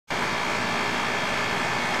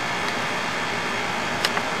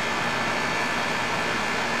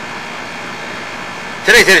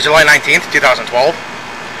Today's date is July 19th, 2012.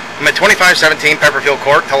 I'm at 2517 Pepperfield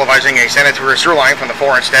Court, televising a sanitary sewer line from the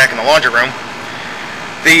 4-inch stack in the laundry room.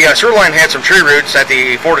 The sewer line had some tree roots at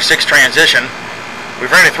the 4 to 6 transition.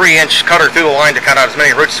 We've ran a 3-inch cutter through the line to cut out as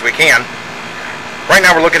many roots as we can. Right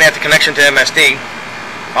now we're looking at the connection to MSD.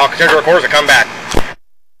 I'll continue to record as I come back.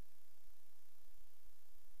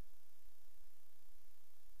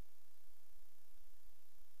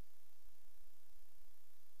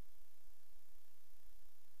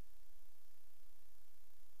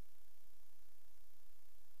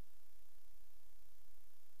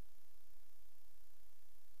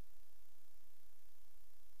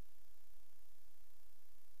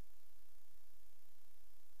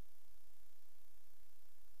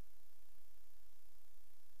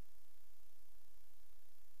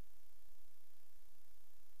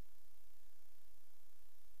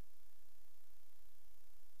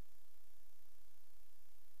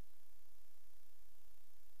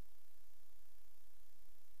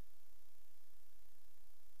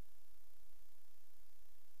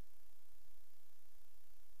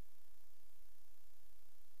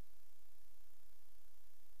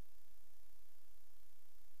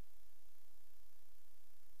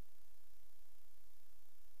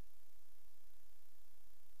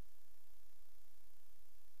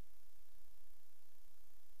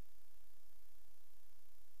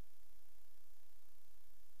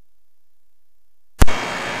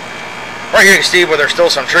 Right here you can see where there's still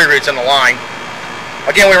some tree roots in the line.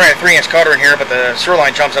 Again, we ran a 3-inch cutter in here, but the sewer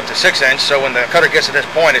line jumps up to 6-inch, so when the cutter gets to this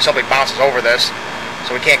point, it simply bounces over this,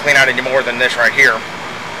 so we can't clean out any more than this right here.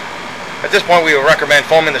 At this point, we would recommend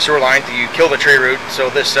foaming the sewer line to kill the tree root, so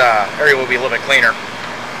this area will be a little bit cleaner.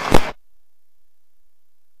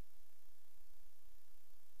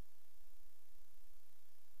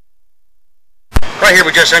 Right here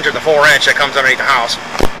we just entered the 4-inch that comes underneath the house.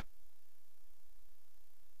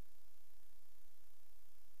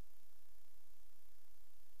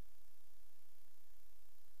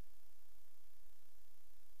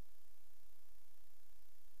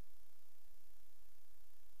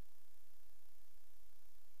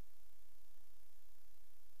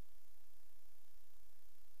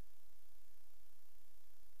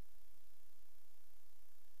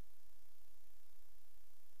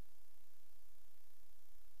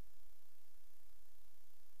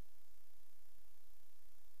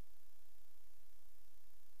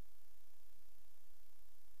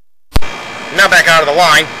 Now back out of the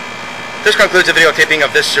line. This concludes the videotaping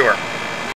of this sewer.